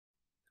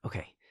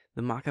Okay,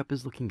 the mock-up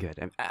is looking good.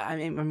 I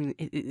mean,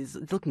 it's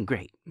looking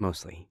great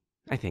mostly.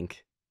 I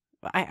think.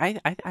 I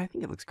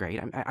think it looks great.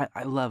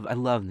 I love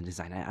the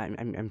design.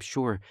 I'm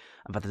sure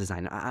about the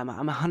design. I'm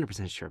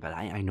 100% sure, but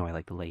I know I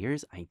like the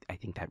layers. I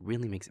think that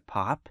really makes it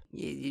pop.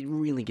 It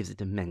really gives it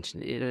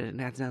dimension. It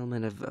adds an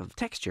element of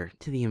texture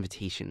to the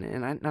invitation,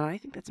 and I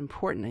think that's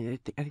important. I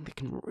think that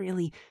can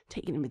really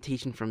take an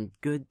invitation from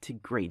good to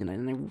great, and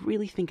I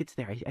really think it's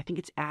there. I think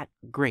it's at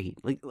great,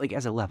 like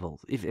as a level,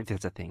 if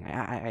that's a thing.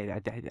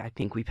 I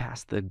think we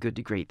passed the good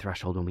to great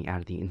threshold when we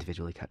added the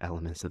individually cut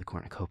elements of the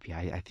cornucopia.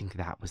 I think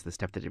that was the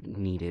step that it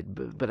needed,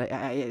 but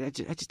I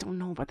just don't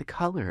know about the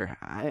color.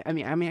 I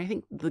mean, I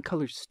think the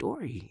color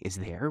story is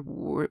there.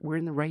 We're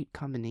in the right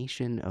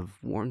combination of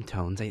warm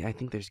tones. I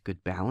think there's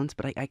good balance,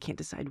 but I can't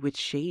decide which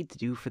shade to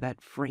do for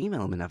that frame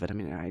element of it. I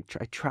mean, I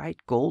tried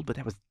gold, but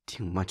that was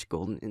too much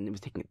gold, and it was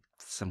taking it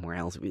somewhere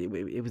else. It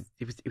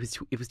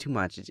was too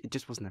much. It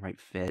just wasn't the right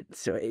fit.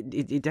 So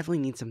it definitely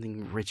needs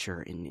something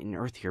richer and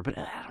earthier. But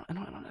I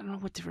don't know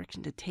what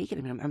direction to take it.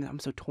 I mean, I'm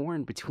so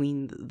torn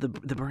between the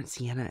burnt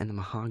sienna and the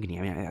mahogany.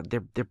 I mean,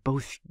 they're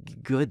both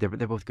good. They're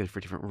both good for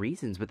different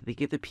reasons, but they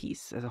give the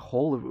piece as a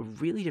whole a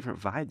really different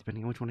vibe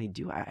depending on which one I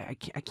do. I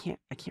can't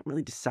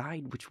really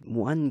decide which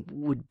one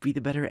would be the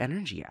better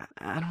energy.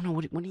 I don't know.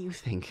 What do you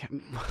think?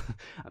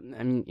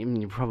 I mean,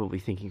 you're probably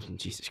thinking,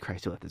 Jesus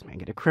Christ, to let this man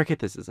get a cricket.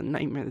 This is a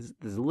nightmare. This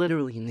is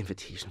literally an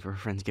invitation for a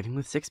Friendsgiving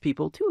with 6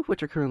 people, 2 of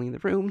which are currently in the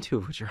room, 2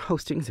 of which are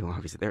hosting, so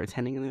obviously they're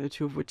attending, and the other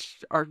 2 of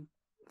which are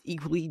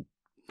equally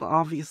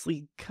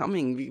obviously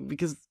coming,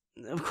 because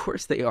of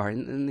course they are,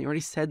 and they already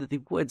said that they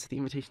would, so the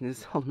invitation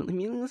is ultimately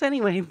meaningless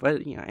anyway.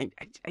 But,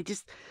 I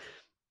just,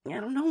 I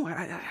don't know.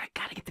 I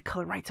gotta get the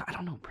color right, so I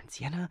don't know. Burnt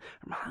sienna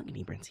or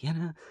mahogany? Burnt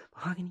sienna,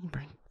 mahogany,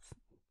 burnt...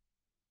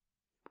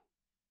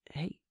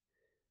 Hey,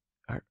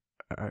 are,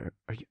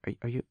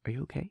 are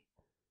you okay?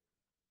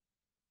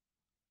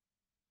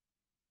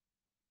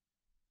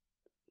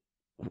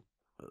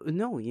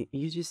 No, you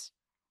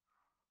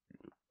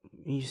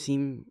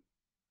seem,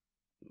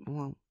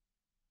 well,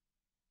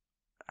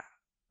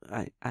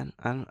 I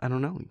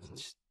don't know.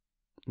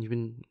 You've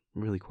been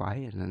really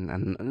quiet, and I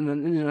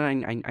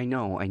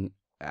know, I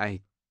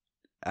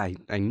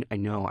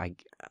know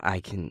I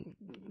can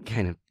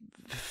kind of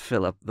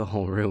fill up the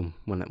whole room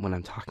when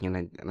I'm talking,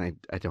 and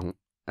I don't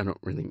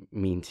really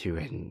mean to,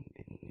 and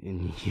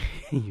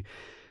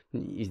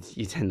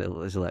you tend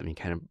to just let me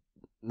kind of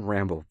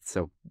ramble.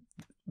 So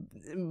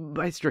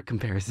by strict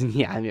comparison,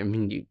 yeah, I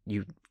mean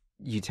you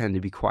tend to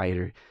be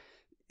quieter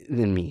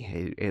than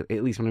me,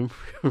 at least when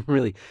I'm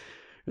really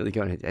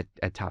going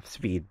at top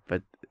speed.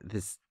 But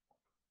this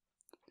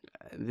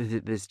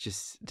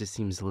just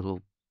seems a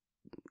little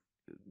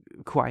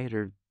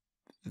quieter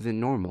than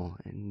normal,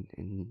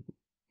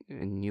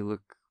 and you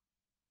look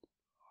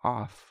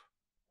off.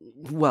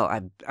 Well,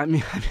 I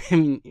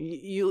mean,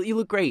 you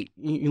look great.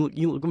 You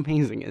look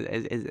amazing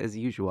as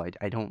usual.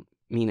 I don't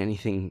mean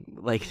anything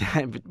like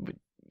that, but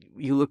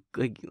you look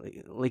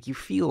like you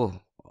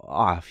feel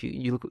off.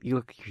 You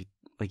look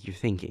like you're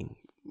thinking.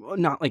 Well,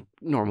 not like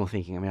normal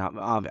thinking. I mean,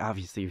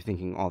 obviously you're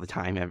thinking all the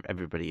time.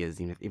 Everybody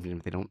is, even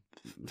if they don't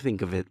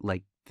think of it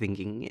like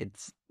thinking.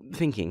 It's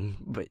thinking.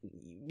 But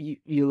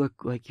you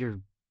look like you're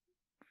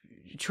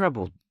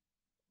troubled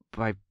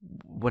by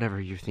whatever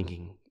you're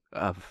thinking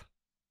of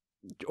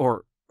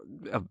or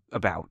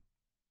about.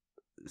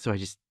 So I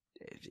just,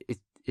 it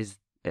is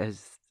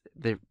as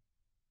there.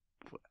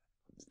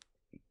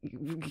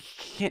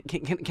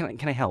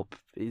 Can I help?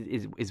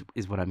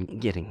 Is what I'm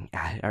getting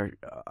at. Are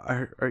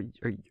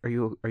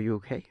you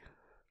okay?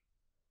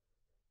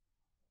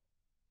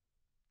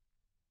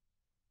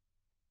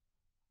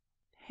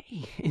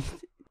 Hey,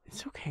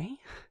 it's okay.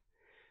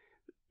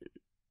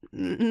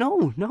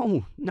 No, not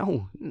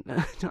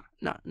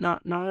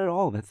at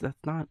all. That's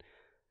not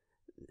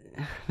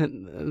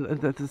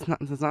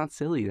that's not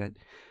silly. That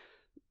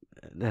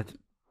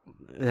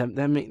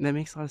that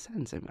makes a lot of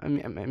sense. I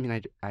mean,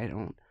 I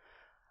don't.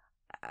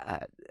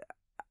 I,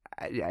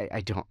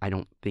 I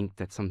don't think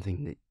that's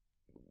something that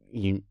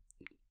you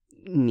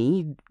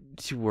need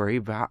to worry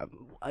about.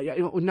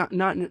 Not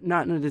in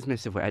a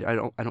dismissive way.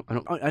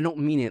 I don't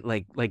mean it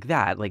like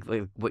that. Like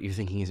what you're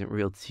thinking isn't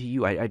real to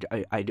you. I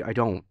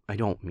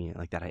don't mean it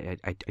like that.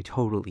 I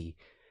totally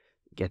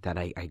get that.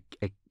 I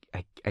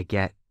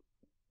get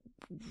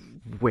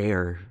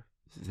where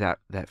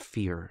that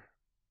fear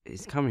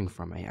is coming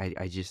from.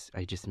 I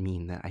just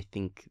mean that I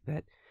think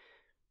that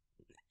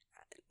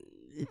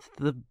it's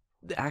the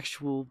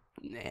actual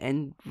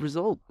end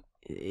result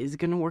is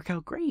gonna work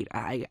out great.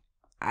 I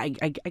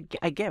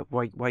get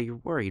why you're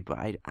worried, but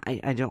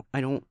I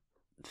don't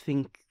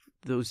think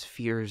those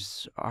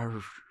fears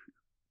are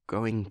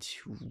going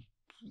to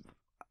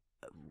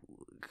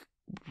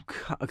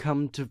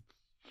come to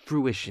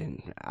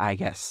fruition, I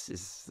guess,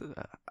 is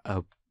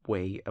a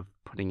way of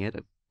putting it,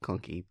 a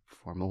clunky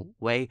formal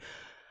way.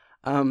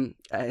 I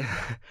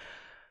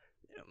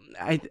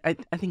I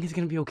think it's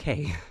gonna be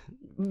okay.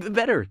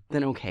 Better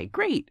than okay.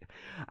 Great.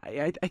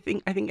 I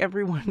think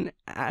everyone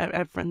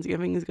at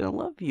Friendsgiving is gonna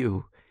love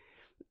you.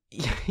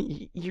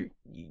 you're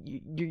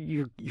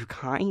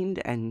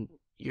kind, and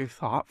you're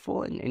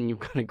thoughtful, and you've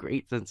got a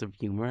great sense of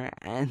humor,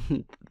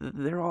 and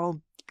they're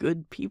all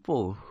good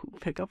people who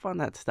pick up on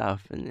that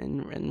stuff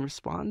and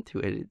respond to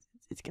it.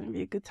 It's gonna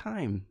be a good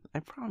time. I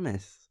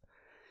promise.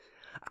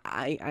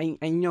 I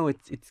know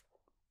it's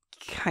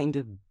kind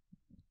of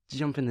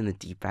jumping in the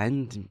deep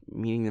end,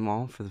 meeting them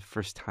all for the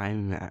first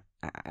time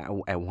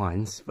at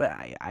once, but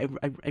I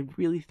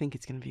really think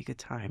it's gonna be a good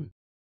time.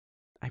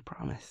 I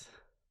promise.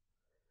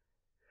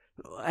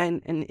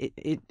 And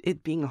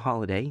it being a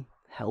holiday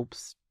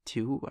helps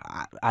too.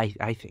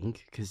 I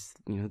think, because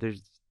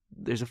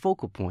there's a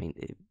focal point,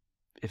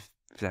 if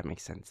that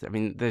makes sense. I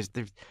mean, there's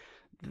the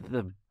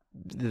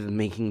the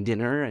making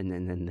dinner, and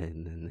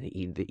then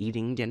the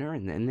eating dinner,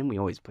 and then we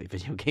always play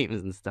video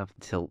games and stuff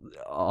till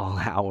all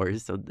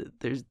hours. So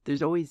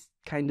there's always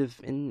kind of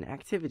an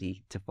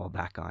activity to fall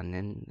back on,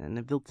 and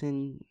a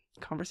built-in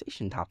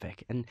conversation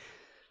topic, and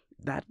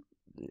that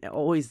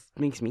always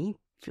makes me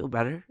feel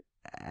better.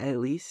 At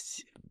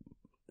least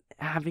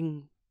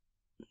having,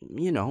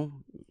 you know,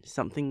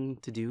 something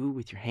to do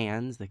with your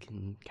hands that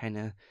can kind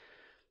of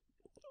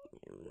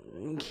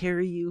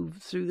carry you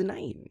through the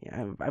night.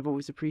 I've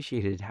always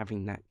appreciated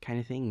having that kind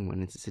of thing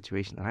when it's a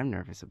situation that I'm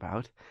nervous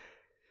about,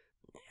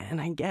 and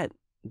I get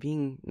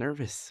being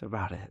nervous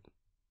about it.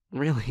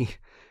 Really,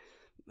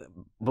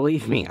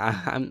 believe me,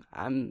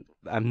 I'm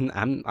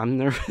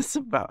nervous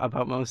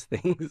about most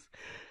things.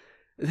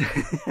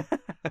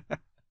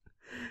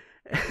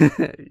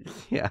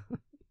 Yeah,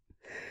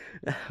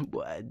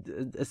 but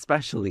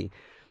especially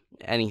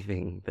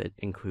anything that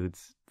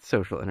includes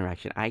social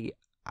interaction. I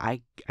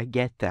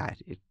get that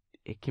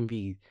it can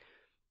be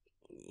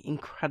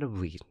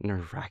incredibly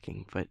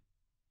nerve-wracking, but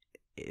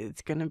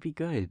it's gonna be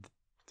good.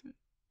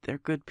 They're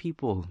good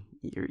people.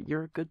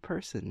 You're a good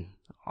person.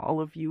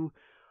 All of you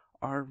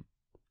are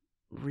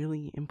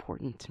really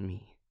important to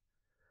me.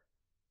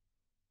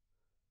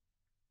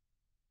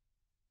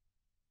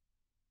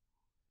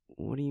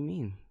 What do you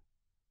mean?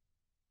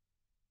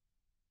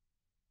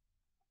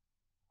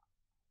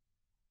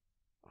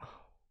 Oh,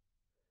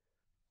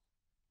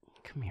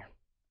 come here.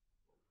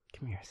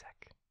 Come here a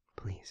sec,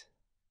 please.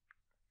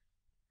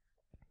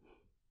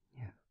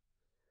 Yeah,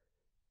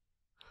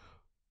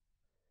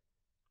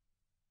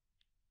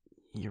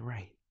 you're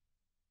right.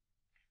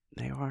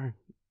 They are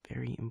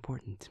very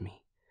important to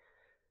me.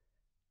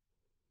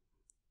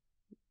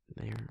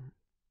 They're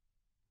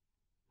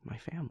my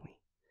family.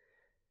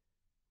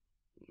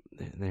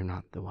 They're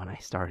not the one I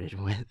started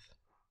with,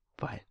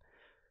 but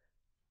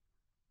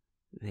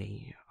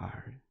they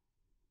are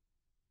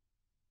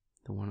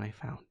the one I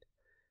found.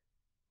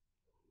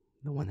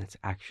 The one that's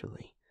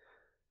actually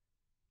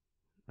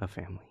a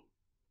family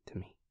to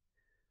me.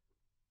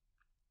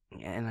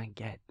 And I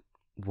get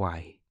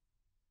why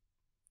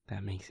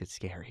that makes it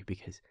scary,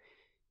 because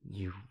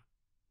you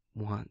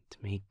want to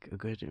make a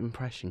good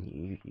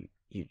impression.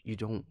 You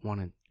don't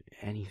want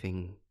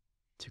anything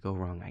to go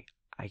wrong.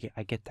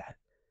 I get that.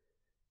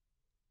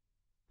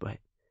 But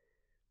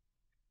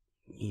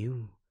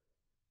you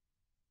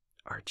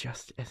are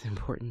just as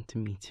important to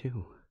me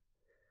too.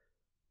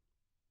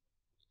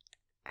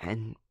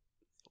 And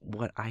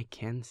what I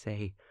can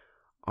say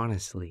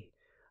honestly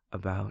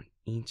about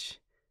each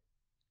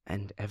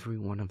and every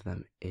one of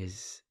them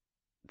is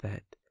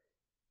that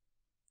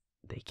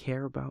they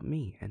care about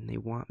me and they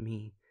want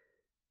me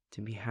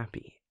to be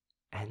happy.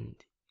 And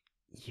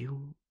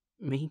you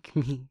make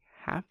me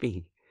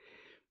happy.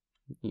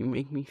 You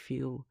make me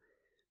feel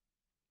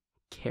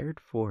cared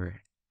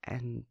for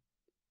and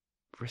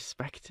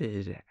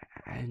respected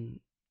and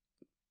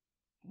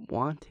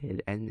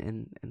wanted,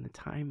 and the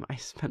time I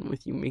spend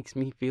with you makes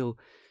me feel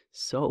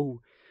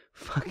so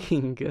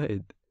fucking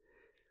good.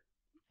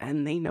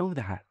 And they know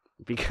that,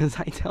 because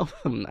I tell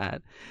them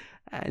that,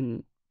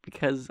 and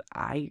because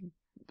I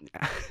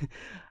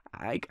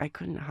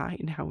couldn't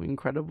hide how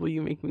incredible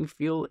you make me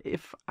feel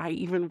if I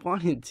even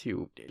wanted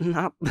to.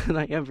 Not that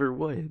I ever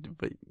would,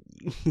 but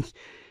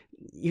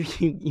you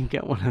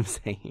get what I'm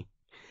saying.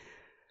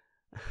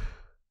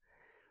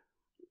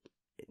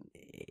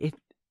 It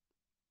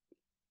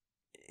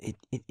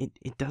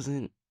it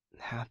doesn't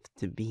have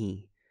to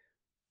be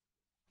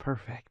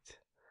perfect.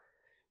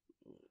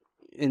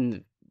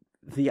 And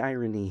the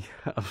irony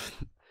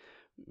of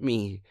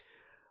me,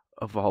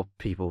 of all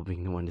people,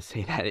 being the one to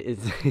say that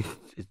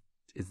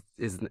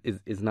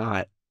is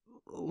not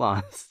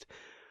lost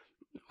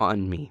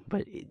on me.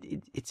 But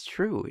it's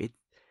true.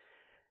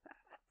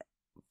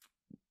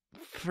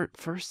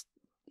 First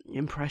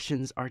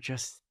impressions are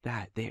just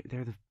that.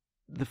 They're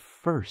the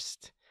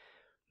first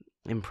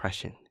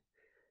impression.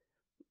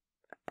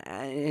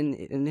 And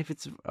if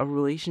it's a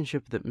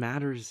relationship that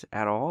matters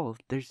at all,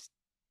 there's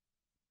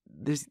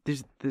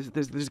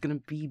gonna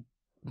be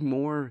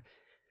more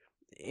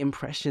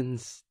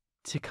impressions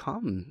to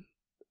come.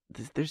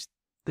 There's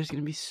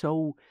gonna be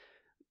so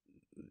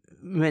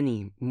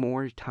many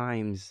more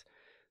times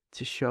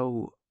to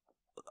show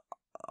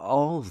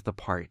all of the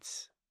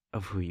parts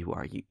of who you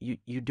are.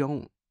 You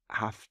don't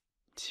have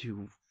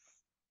to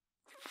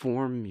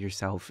form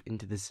yourself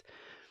into this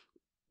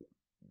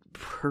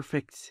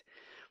perfect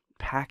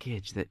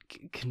package that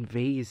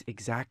conveys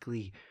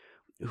exactly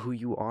who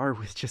you are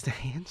with just a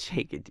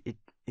handshake.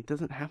 It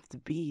doesn't have to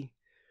be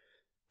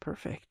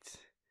perfect.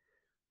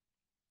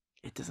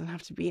 It doesn't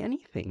have to be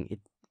anything.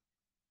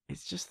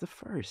 It's just the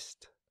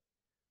first.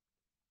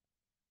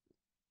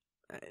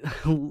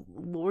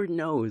 Lord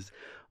knows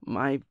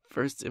my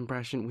first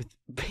impression with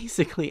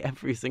basically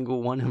every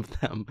single one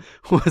of them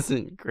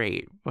wasn't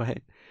great, but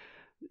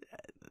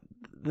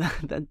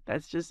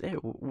that's just it.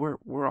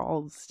 We're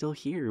all still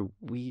here.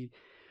 We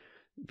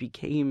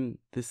became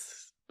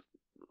this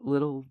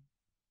little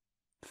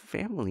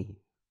family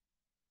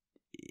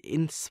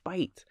in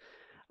spite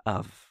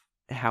of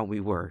how we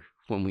were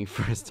when we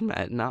first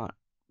met, not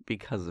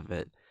because of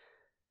it.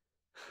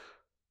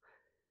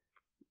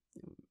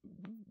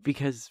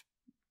 Because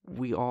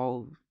we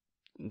all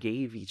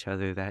gave each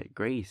other that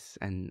grace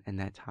and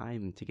that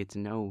time to get to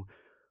know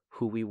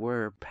who we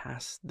were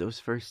past those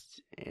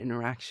first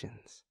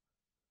interactions.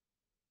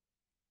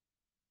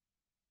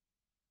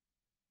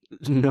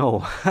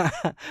 No,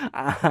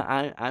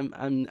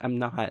 I'm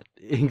not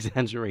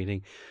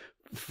exaggerating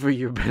for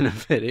your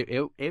benefit.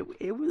 It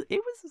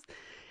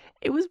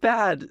was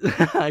bad.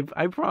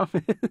 I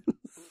promise.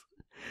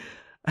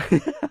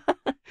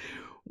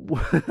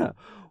 Well,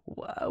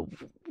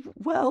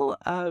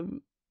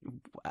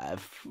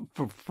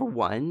 for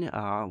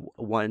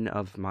one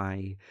of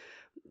my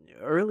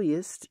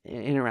earliest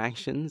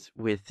interactions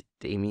with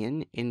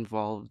Damien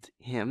involved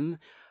him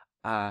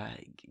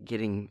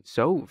getting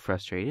so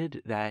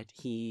frustrated that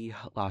he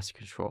lost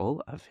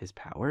control of his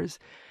powers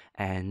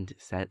and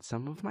set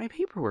some of my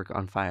paperwork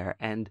on fire,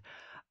 and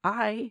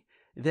I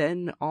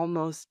then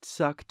almost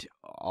sucked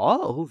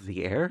all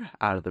the air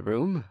out of the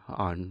room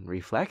on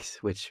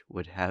reflex, which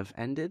would have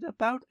ended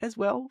about as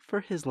well for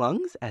his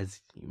lungs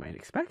as you might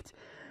expect.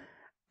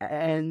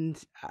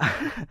 And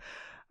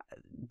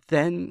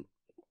then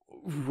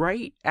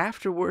right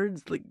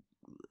afterwards, like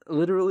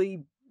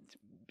literally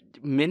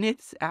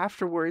minutes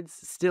afterwards,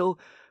 still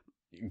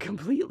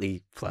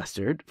completely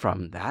flustered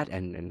from that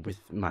and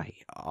with my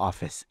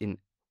office in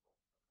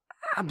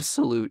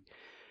absolute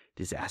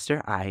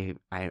disaster, I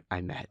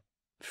met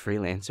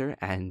Freelancer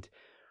and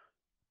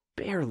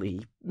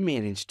barely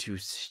managed to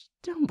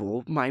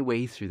stumble my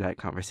way through that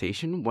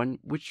conversation, one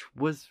which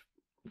was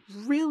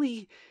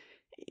really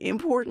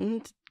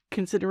important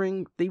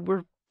considering they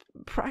were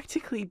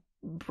practically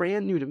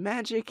brand new to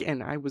magic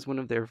and I was one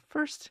of their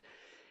first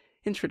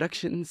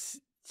introductions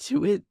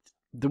to it,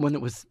 the one that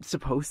was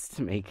supposed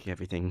to make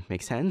everything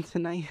make sense,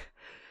 and I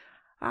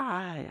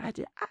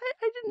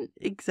didn't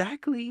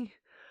exactly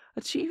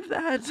achieve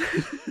that.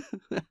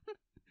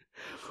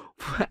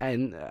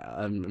 And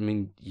I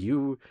mean,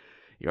 you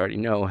already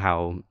know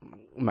how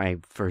my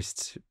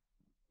first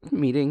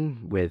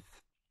meeting with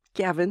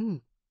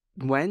Gavin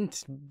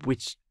went,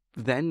 which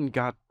then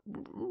got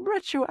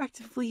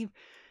retroactively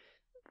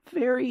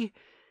very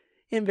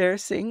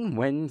embarrassing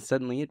when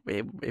suddenly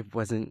it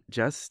wasn't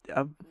just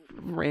a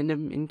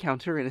random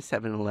encounter in a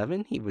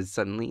 7-Eleven. He was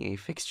suddenly a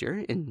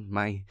fixture in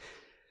my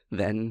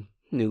then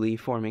newly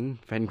forming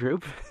friend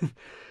group.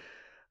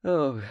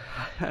 Oh,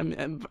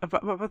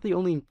 about the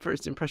only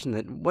first impression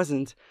that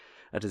wasn't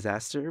a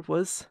disaster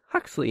was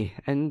Huxley,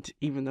 and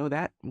even though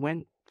that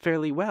went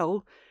fairly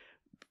well,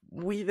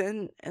 we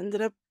then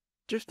ended up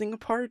drifting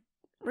apart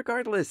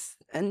regardless,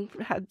 and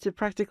had to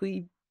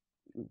practically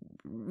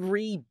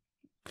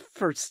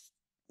first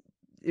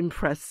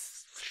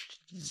impress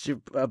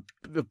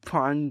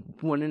upon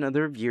one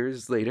another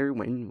years later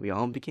when we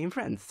all became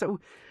friends.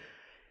 So,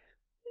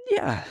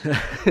 yeah.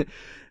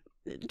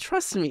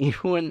 Trust me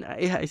when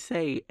I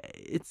say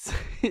it's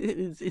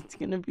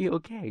gonna be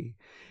okay,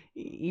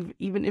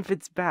 even if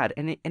it's bad,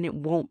 and it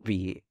won't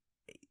be.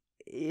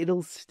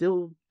 It'll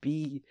still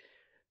be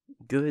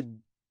good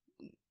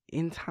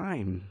in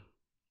time,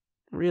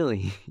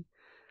 really.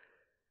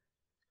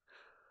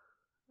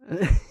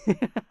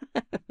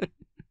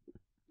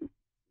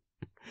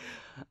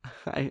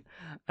 I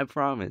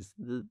promise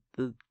the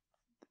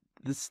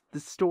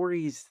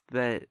stories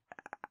that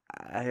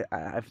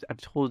I've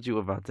told you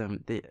about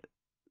them,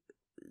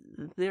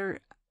 they're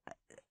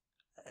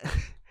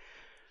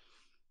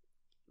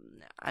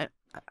I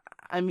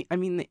I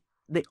mean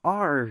they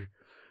are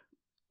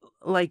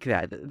like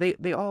that.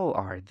 They all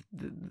are.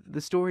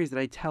 The stories that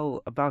I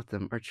tell about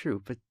them are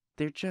true, but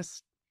they're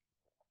just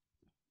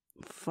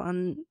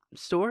fun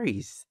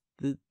stories.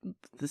 The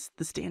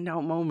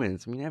standout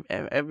moments. I mean,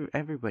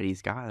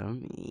 everybody's got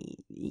them.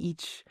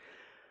 Each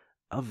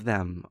of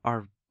them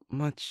are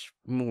much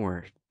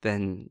more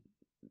than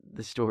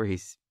the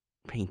stories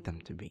paint them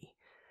to be.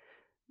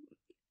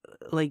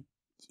 Like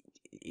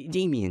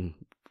Damien,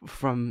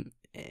 from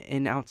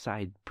an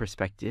outside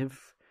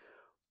perspective,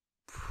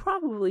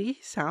 probably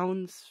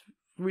sounds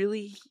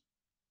really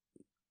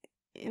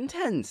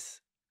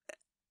intense,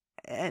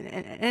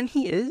 and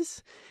he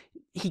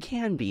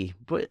can be,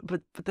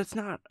 but that's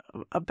not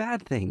a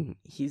bad thing.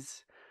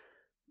 He's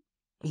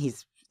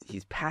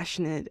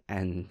passionate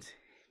and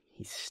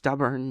he's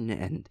stubborn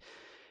and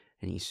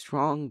and he's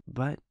strong,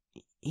 but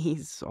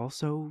he's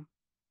also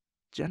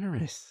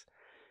generous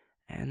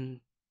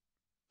and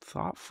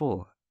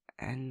thoughtful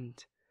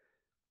and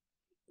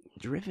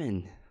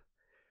driven.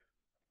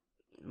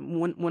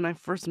 When I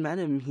first met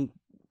him,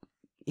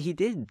 he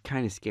did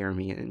kind of scare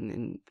me,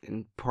 and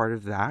part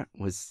of that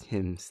was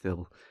him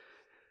still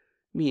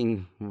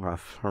being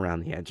rough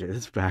around the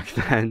edges back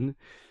then.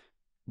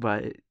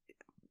 But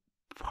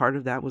part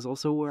of that was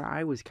also where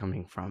I was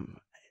coming from.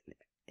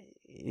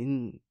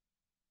 In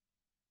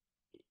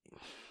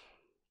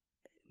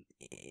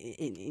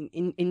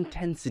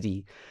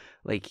intensity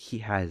like he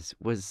has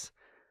was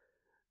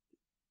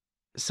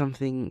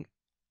something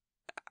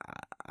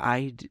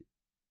I'd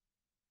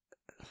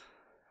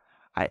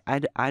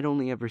I'd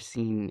only ever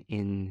seen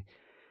in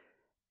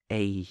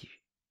a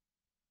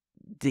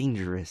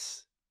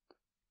dangerous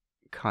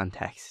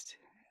context,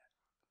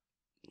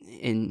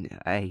 in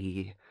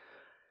a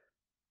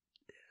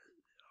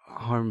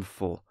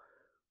harmful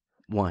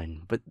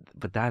one, but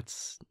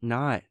that's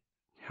not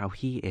how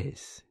he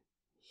is.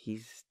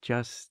 He's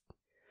just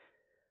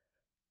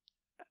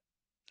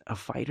a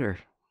fighter.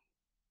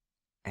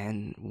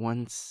 And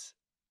once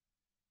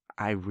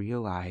I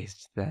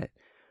realized that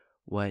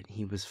what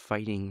he was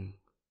fighting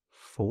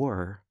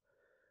for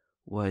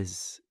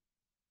was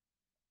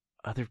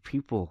other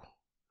people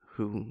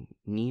who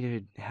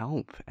needed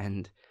help,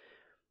 and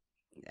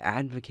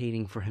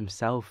advocating for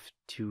himself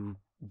to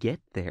get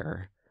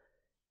there,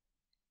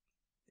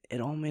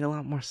 it all made a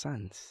lot more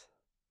sense.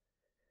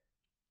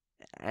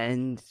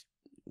 And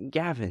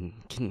Gavin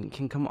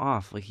can come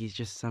off like he's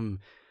just some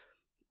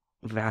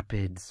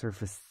vapid,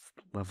 surface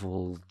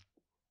level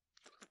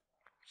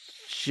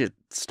shit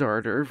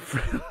starter,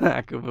 for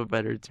lack of a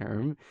better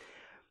term.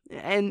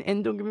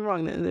 And don't get me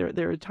wrong,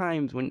 there are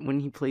times when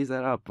he plays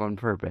that up on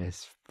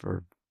purpose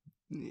for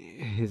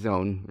his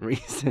own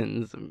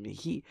reasons. I mean,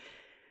 he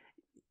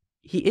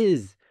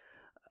is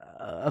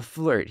a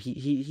flirt.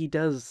 He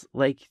does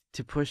like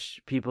to push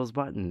people's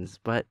buttons,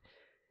 but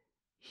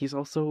he's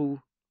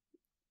also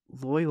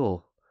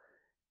loyal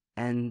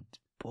and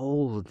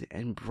bold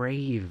and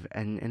brave,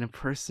 and a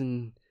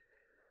person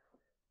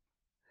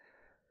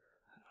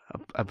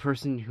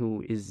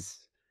who is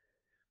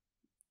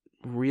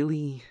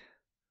really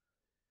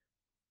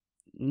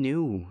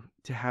new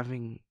to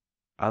having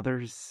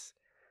others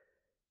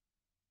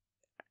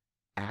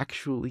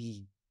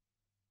actually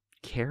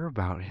care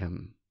about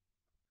him.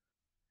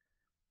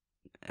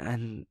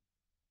 And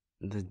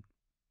the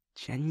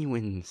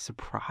genuine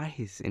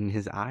surprise in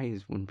his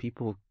eyes when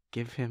people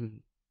give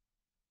him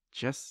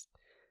just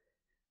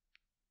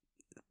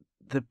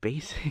the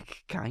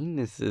basic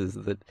kindnesses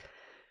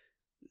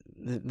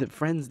that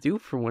friends do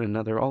for one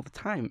another all the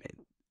time.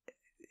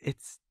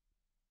 It's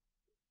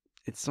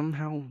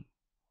somehow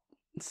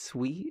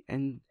sweet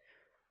and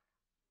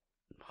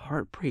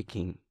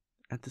heartbreaking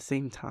at the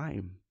same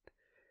time.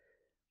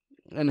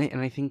 And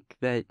I think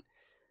that,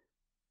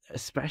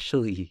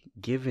 especially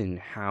given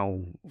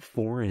how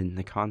foreign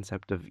the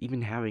concept of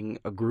even having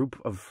a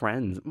group of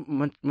friends,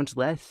 much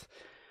less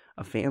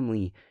a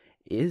family,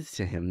 is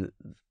to him,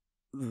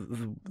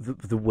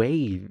 the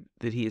way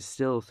that he is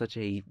still such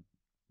a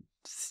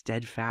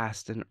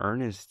steadfast and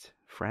earnest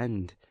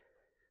friend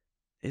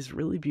is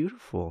really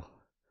beautiful.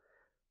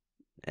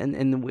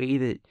 And the way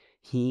that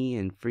he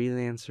and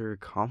Freelancer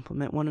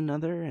complement one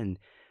another, and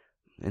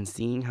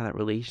seeing how that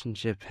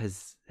relationship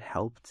has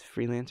helped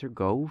Freelancer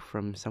go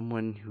from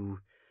someone who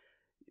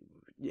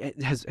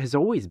has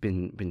always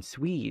been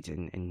sweet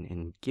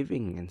and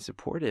giving and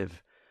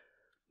supportive,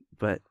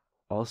 but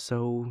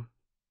also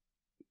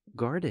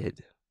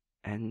guarded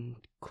and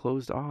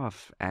closed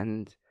off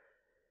and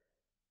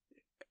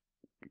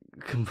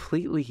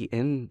completely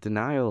in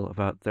denial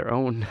about their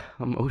own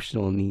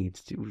emotional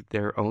needs, to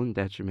their own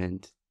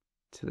detriment,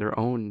 to their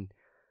own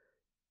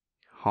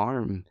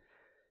harm,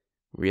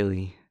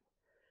 really.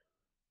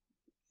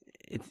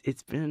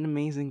 It's been an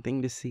amazing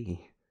thing to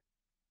see.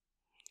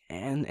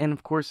 And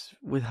of course,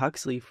 with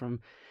Huxley,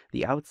 from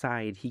the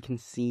outside, he can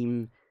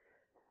seem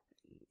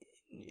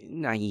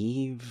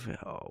naive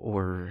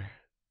or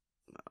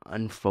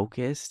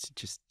unfocused,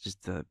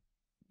 just a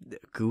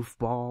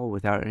goofball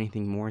without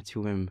anything more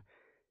to him.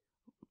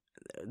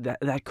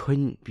 That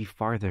couldn't be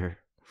farther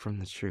from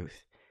the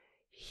truth.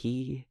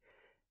 He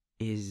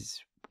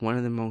is one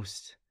of the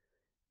most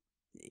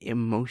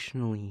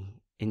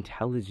emotionally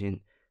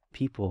intelligent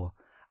people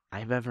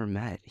I've ever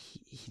met.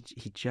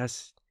 He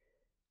just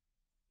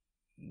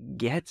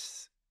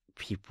gets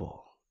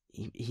people.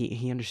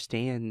 He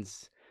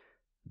understands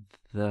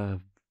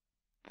the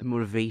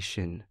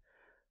motivation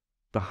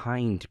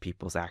behind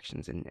people's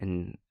actions,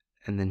 and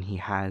then he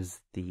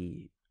has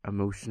the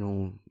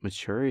emotional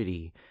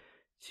maturity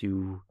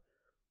to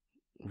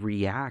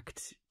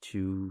react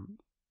to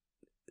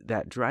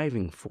that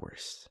driving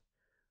force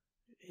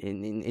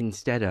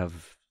instead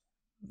of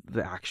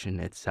the action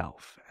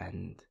itself.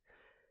 And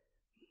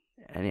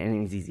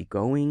he's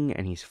easygoing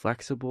and he's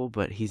flexible,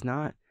 but he's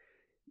not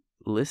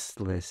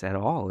listless at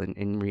all.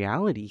 In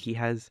reality, he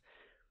has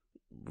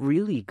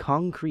really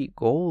concrete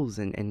goals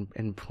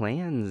and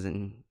plans,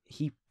 and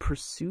he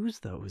pursues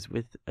those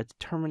with a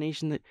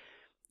determination that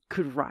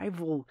could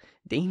rival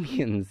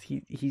Damien's.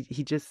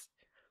 He just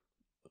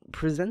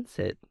presents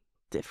it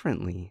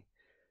differently.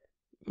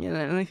 Yeah,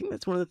 and I think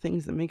that's one of the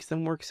things that makes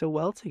them work so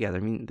well together.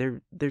 I mean,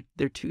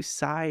 they're two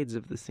sides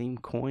of the same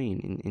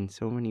coin in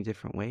so many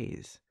different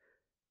ways.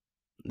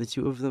 The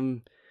two of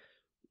them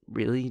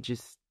really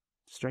just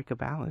strike a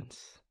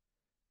balance.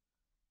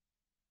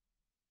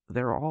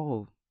 They're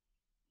all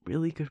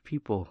really good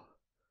people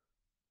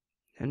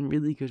and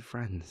really good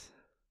friends.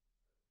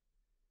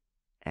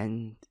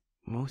 And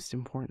most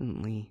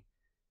importantly,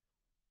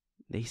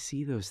 they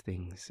see those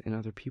things in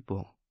other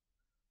people.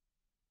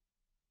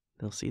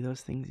 They'll see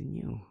those things in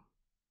you.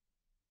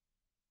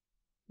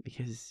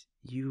 Because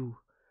you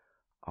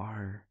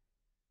are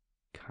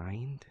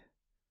kind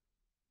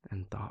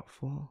and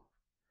thoughtful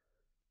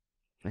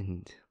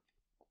and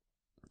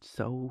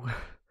so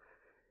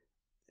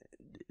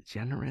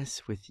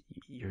generous with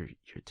your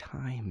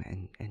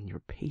time and your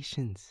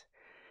patience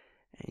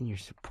and your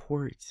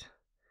support,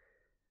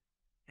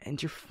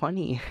 and you're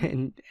funny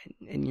and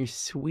you're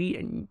sweet,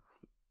 and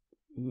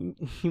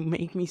you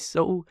make me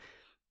so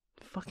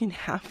fucking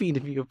happy to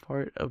be a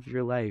part of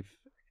your life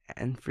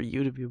and for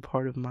you to be a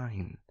part of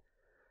mine.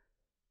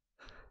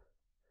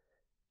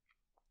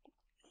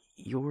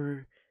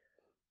 Your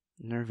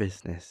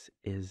nervousness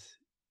is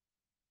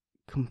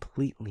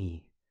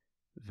completely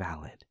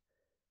valid,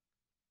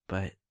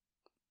 but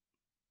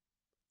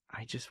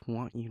I just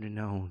want you to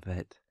know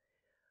that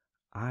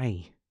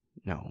I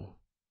know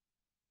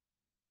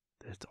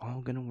that it's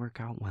all gonna work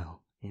out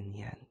well in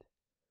the end.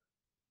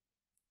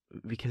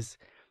 Because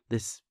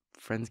this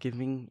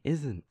Friendsgiving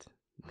isn't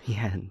the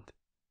end.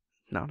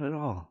 Not at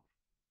all.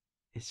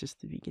 It's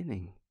just the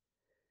beginning.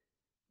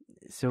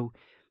 So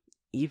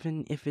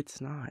even if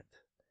it's not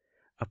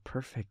a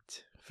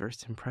perfect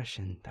first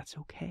impression, that's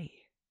okay.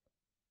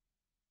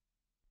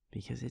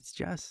 Because it's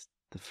just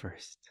the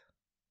first.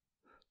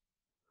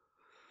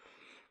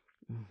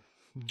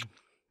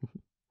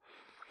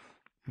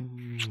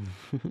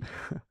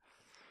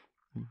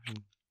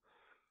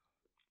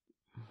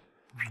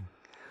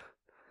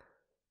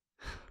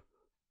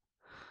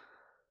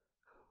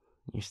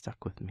 You're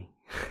stuck with me.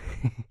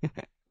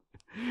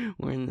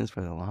 We're in this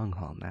for the long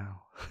haul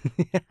now.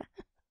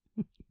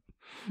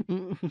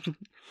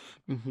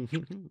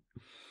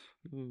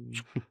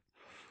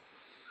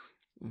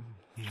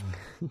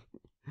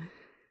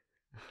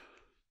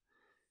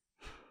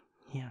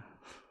 Yeah,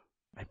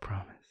 I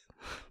promise.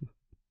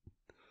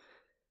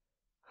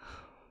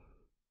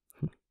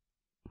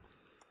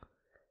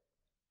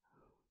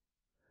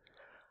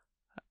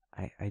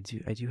 I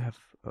do have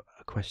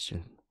a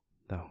question,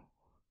 though.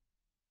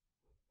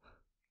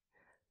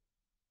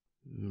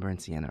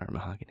 Burnt sienna or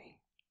mahogany?